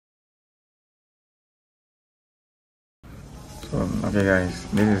So, okay guys,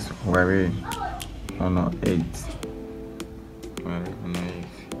 this is HUAWEI Honor 8.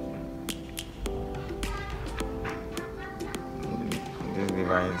 This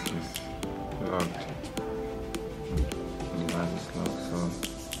device is locked. The device is locked, so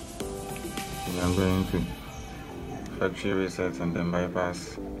we are going to factory reset and then bypass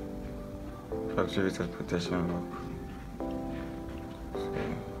factory reset protection lock.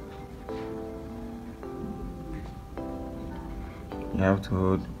 You have to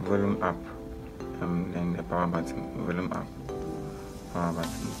hold volume up and then the power button, volume up, power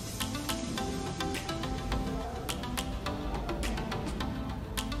button.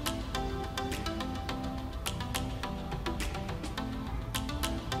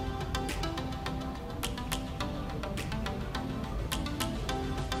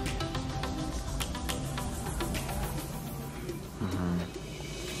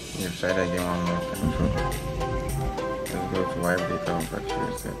 You've tried again one more time. Let's go to wipe data on factory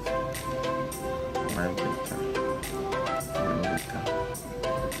reset. Wipe data. Wipe data.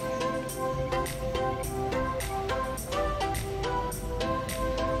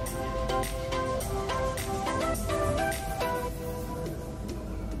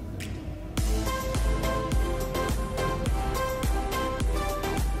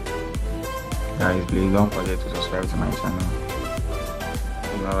 Guys, please don't forget to subscribe to my channel.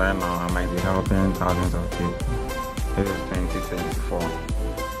 You know, right now I might be helping thousands of people. This is 2024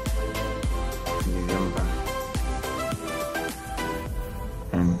 December,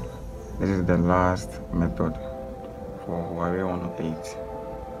 and this is the last method for HUAWEI Honor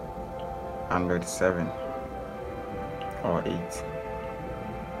 8, Android 7 or 8.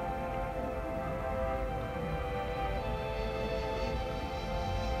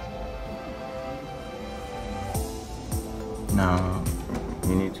 Now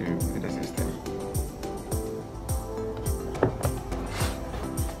we need to reboot the system.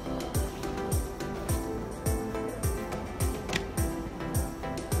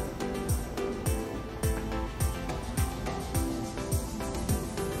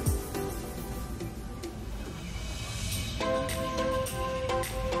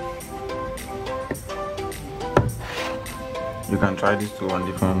 You can try these two on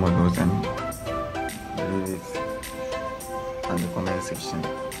different models and leave it in the comment section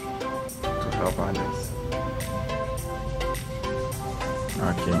to help others.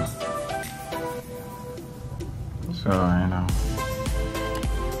 Okay, so right now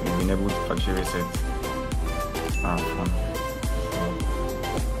we've been able to factory reset our phone.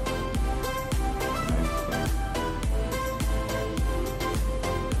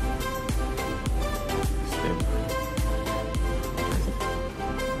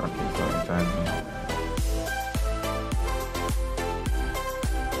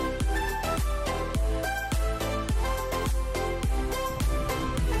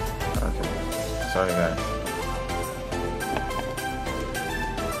 Sorry guys.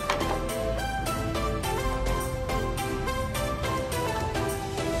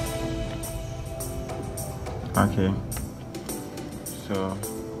 Okay, so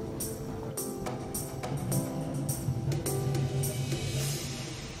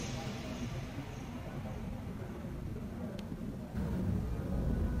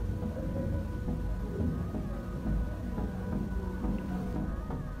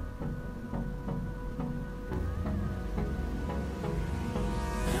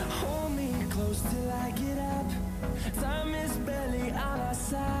till I get up, time is barely on our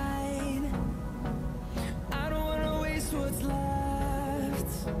side. I don't wanna waste what's left.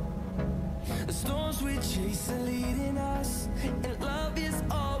 The storms we chase are leading us, and love is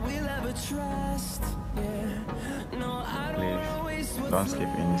all we'll ever trust. Yeah, no, I don't wanna waste what's don't skip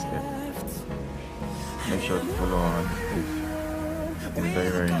any step. Make sure to follow our steps. It's very,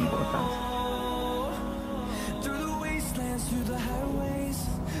 very important. Through the wastelands, through the highways,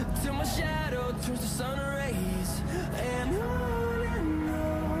 till my shadow turns to sun rays, and on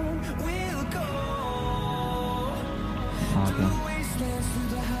we'll go. Through the wastelands, through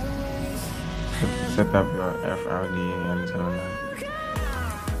the highways. Set up your FRP and so on.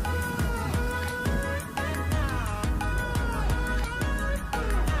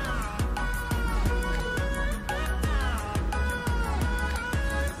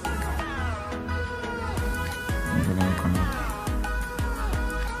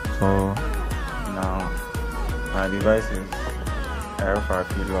 So now my device is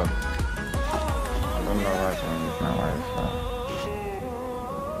FRP locked. I don't know what's wrong with my Wi-Fi.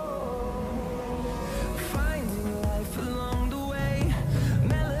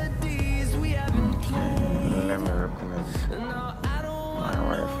 Let me reconnect my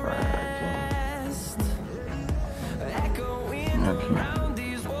Wi-Fi again.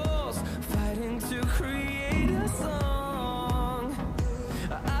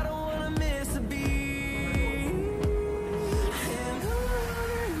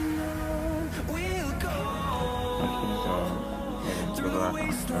 back.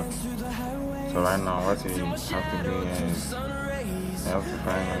 Okay. So right now what you have to do is you have to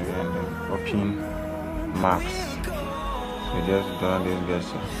find a way and then open maps. You just draw this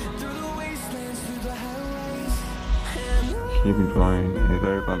gesture. Keep drawing, it's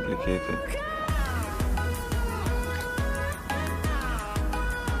very complicated.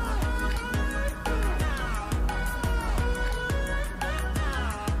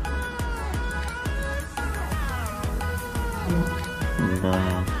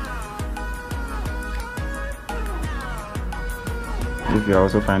 If you're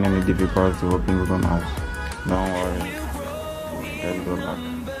also finding it difficult to open Google Maps, don't worry. Let's go back.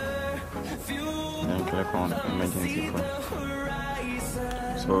 Then click on emergency phone.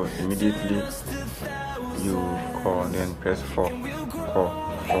 So immediately you call, then press 4. Call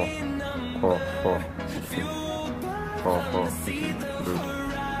 4. Call 4. Call 4. Good.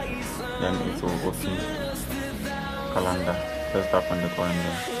 Then it will open calendar. Just tap on the call and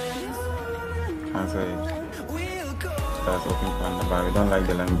then cancel it. That's open calendar, but we don't like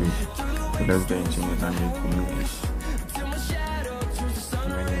the language, so let's go and change the language to English.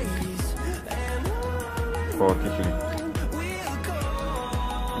 4 quickly.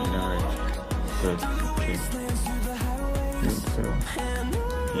 And then wait. Good. Okay. Good. So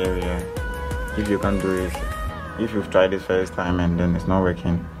here we are. If you can't do it, if you've tried it first time and then it's not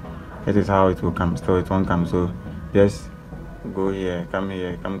working, this is how it will come. Still it won't come. So just go here,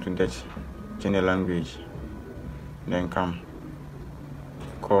 come to Dutch, change the language. Then come,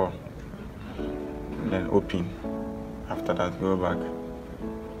 call, then open. After that, go back.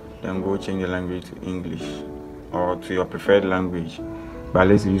 Then go change the language to English or to your preferred language. But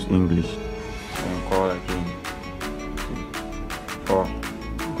let's use English. Then call again. Call.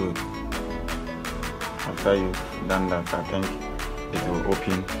 Good. After you've done that, I think it will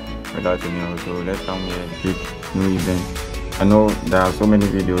open without any error. So let's come here, click new event. I know there are so many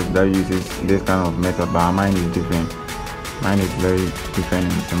videos that uses this kind of method, but mine is different. Mine is very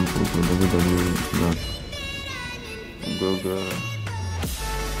different and simple.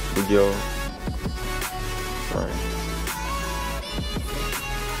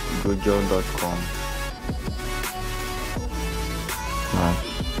 Google.com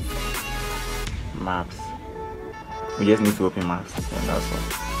maps. We just need to open maps, and that's all.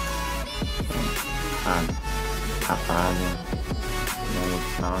 And after adding, then it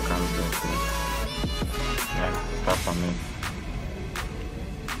now comes to tap on it.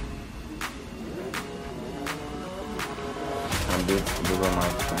 And this Google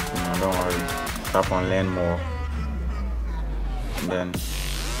Maps continue, don't worry. Tap on learn more. Then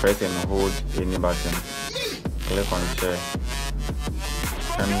press and hold any button. Click on share.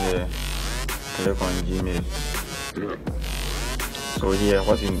 Come here. Click on Gmail. So here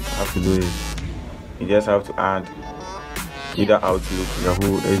what you have to do is you just have to add either Outlook,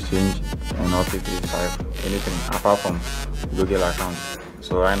 Yahoo, Exchange, and Office 365, anything apart from Google account.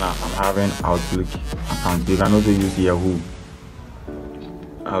 So right now I'm having Outlook account. You can also use Yahoo.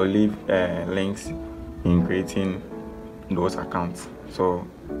 I'll leave links in creating those accounts. So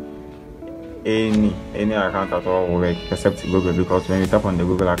any account at all will work except Google, because when you tap on the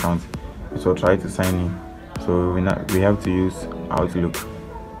Google account, it will try to sign in. So we have to use Outlook.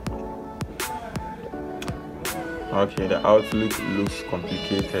 Okay, the Outlook looks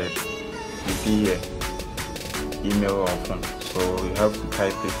complicated. You see here, email or phone. So you have to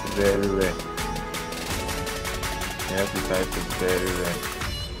type it very well. You have to type it very well.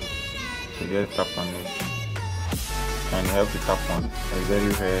 So just tap on it. And you have to tap on a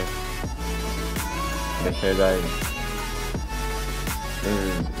very well. The header is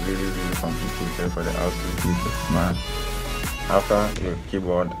really complicated for the Outlook users, man. After your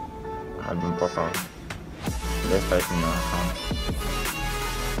keyboard has been popped out, let's type in your account.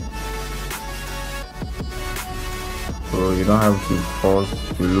 So you don't have to pause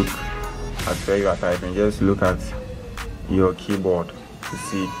to look at where you are typing, just look at your keyboard to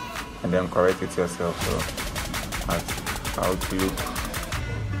see and then correct it yourself. So at outlook.com,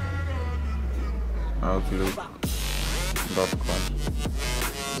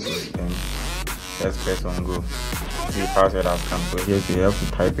 then let's press on go. The password has come, so here you have to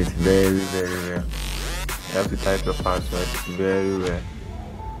type it very well. You have to type your password very well.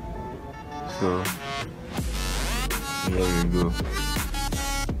 So here we go.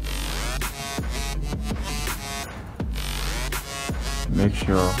 Make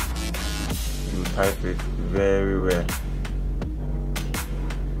sure you type it very well.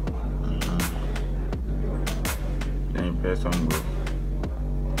 Then you press on go.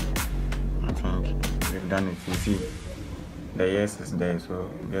 I think we've done it. You see the yes is there, so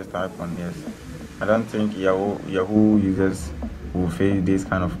just type on yes. I don't think Yahoo uses will face this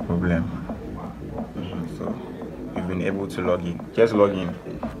kind of problem. So you've been able to log in. Just log in.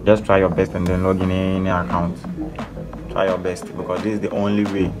 Just try your best and then log in any account. Try your best, because this is the only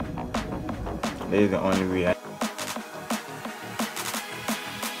way. This is the only way.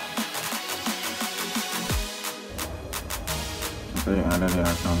 So you add the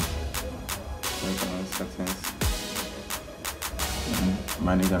account. Click on settings.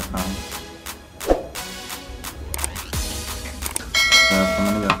 Manage account. For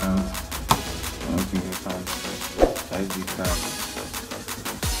manage account, I want to use SD card.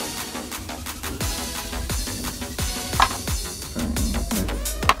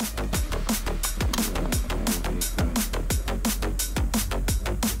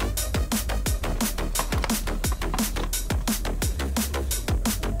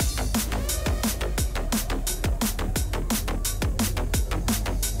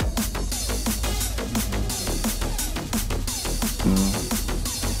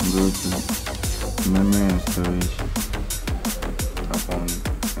 Go to memory and storage. Tap on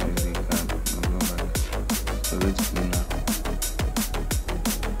SD card and go back. Storage cleaner.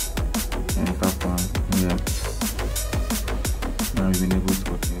 And tap on here. Now you've been able to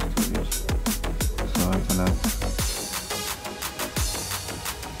copy your storage. So after that,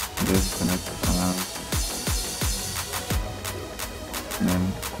 just connect around. Then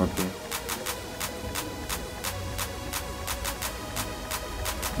copy.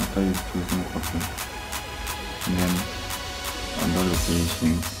 After you choose new copy, and then on the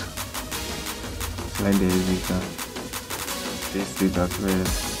locations, select the SD card, paste it at where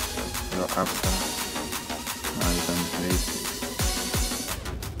your apps are. Now you can place it.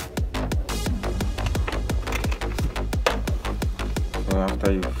 So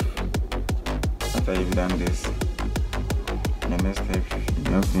after you've done this, the next step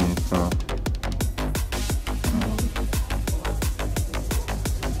you have to install.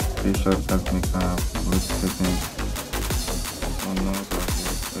 Make sure that we can go to settings on no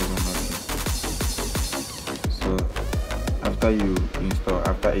sources. So after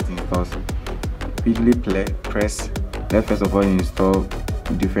it installs, quickly press. Let's first of all install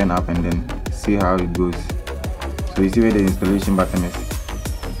different app and then see how it goes. So you see where the installation button is.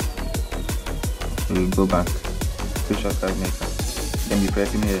 So you go back to shortcut maker. Then you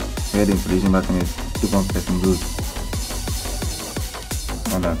pressing here where the installation button is. Keep on pressing those.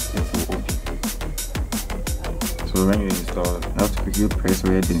 So that it will open. So when you install, you have to quickly press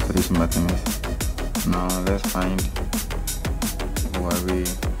where the installation button is. Now let's find HUAWEI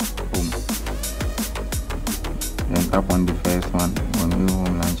Home. Then tap on the first one on new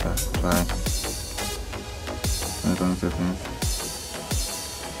home launcher. Try. Click on settings.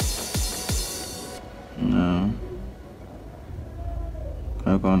 Now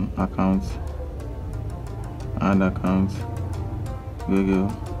click on accounts. Add accounts. Google.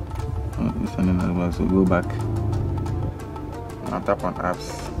 It's sending as well, so go back. Now tap on apps.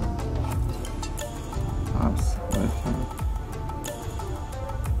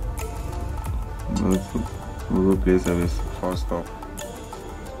 Go to Google Play Service, first stop.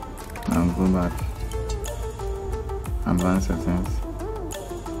 Now go back. Advanced settings.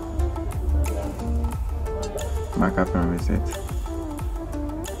 Backup and reset.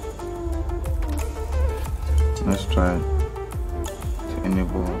 Let's try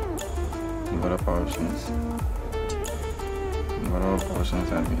enable developer options. Developer options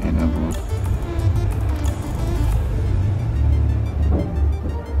have been enabled.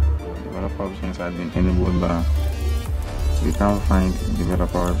 Developer options have been enabled, but we can't find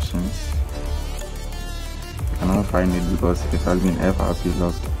developer options. We cannot find it because it has been FRP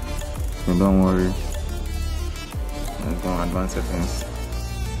locked. So don't worry. Let's go on advanced settings.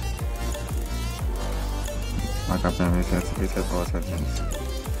 Backup and reset all settings.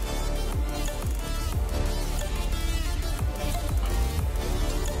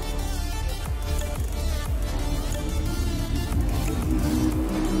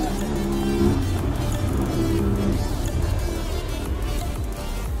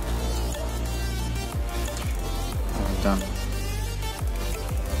 Done.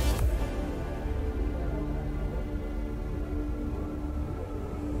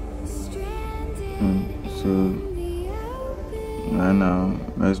 So right now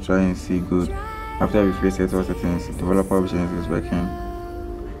let's try and see good. After we reset all settings, developer options is working.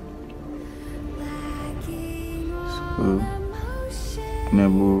 So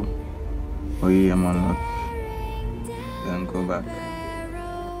enable OEM unlock, then go back.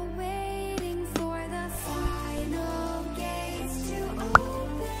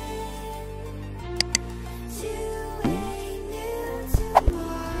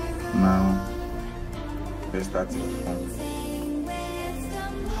 Now let's start it from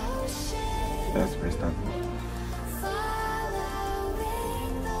Let's restart.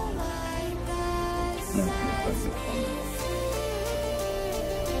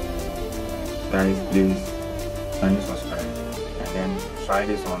 Guys, please kindly subscribe and then try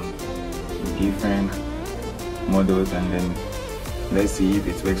this on different models and then let's see if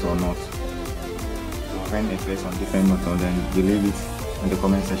it works or not. So when it works on different models, then you leave it in the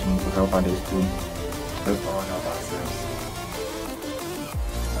comment section to help others too. Let's all help ourselves.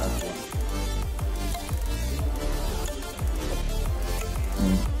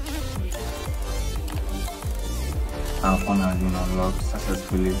 Our phone has been unlocked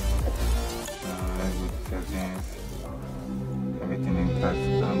successfully. Let's go to settings, everything intact,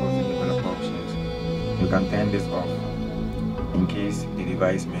 and go to developer options. You can turn this off in case the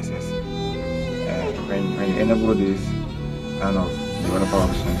device misses. When you enable this kind of developer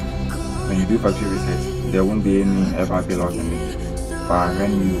options, when you do factory reset, there won't be any FRP lock in it. But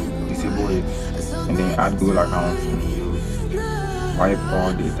when you disable it and then add Google account and you wipe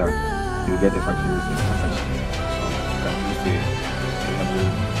all data, you get a factory reset protection. Enable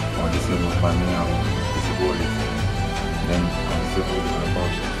or disable by me now, disable it, then disable the developer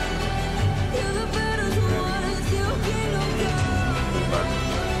option. Go back.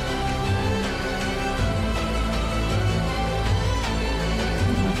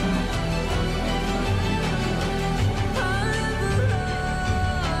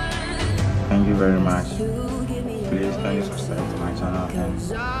 Thank you very much. Please kindly subscribe to my channel and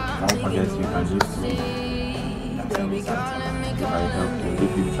don't forget you can use me. If I help you,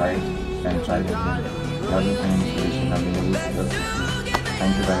 if you tried and tried again, you haven't found inspiration, I've been able to help you.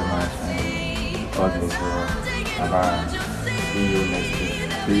 Thank you very much and God bless you. Bye bye. See you next week.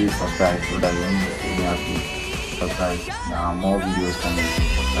 Please subscribe so that you don't have to subscribe. There are more videos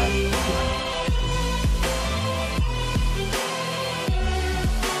coming.